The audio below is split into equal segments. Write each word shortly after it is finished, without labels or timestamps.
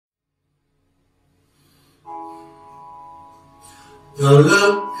The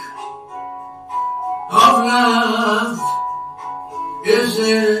look of love is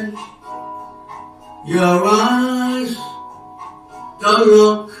in your eyes. The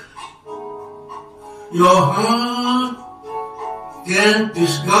look your heart can't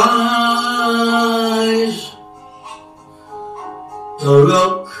disguise. The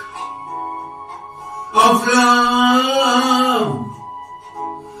look of love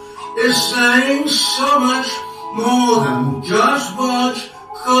is saying so much more than just words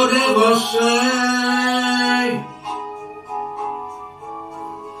could ever say.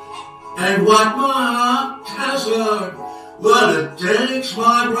 And what my heart has heard, well, it takes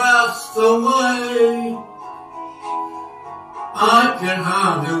my breath away. I can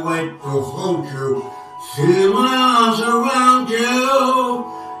hardly wait to hold you, feel my arms around you.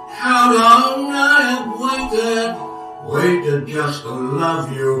 How long I have waited just to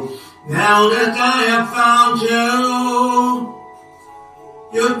love you. Now that I have found you,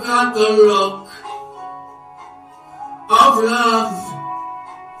 you've got the look of love.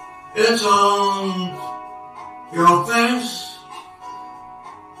 It's on your face,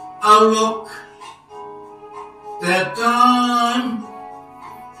 a look that time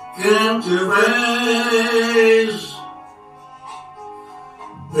can't erase.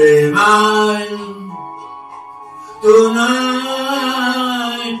 Be mine tonight.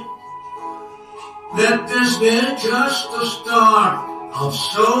 Let this be just the start of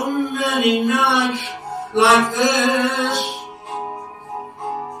so many nights like this.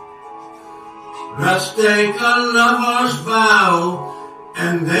 Let's take a lover's vow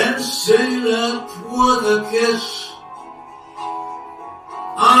and then seal it with a kiss.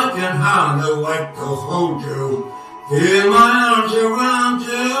 I can hardly wait to hold you, feel my arms around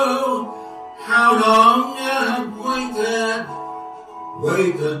you. How long I have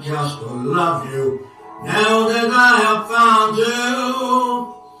waited just to love you. Now that I have found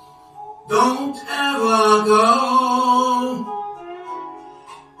you, don't ever go.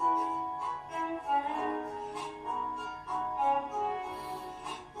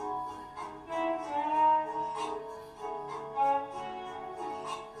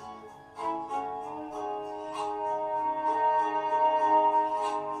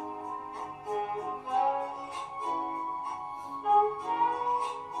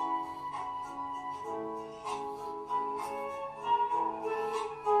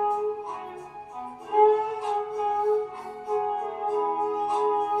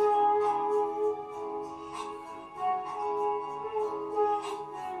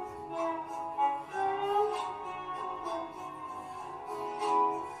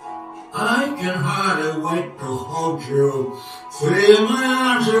 I can hardly wait to hold you, feel my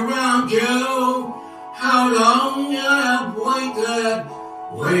arms around you. How long I have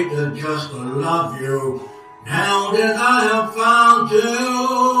waited just to love you. Now that I have found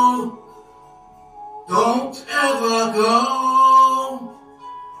you, don't ever go.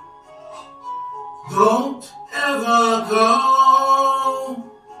 Don't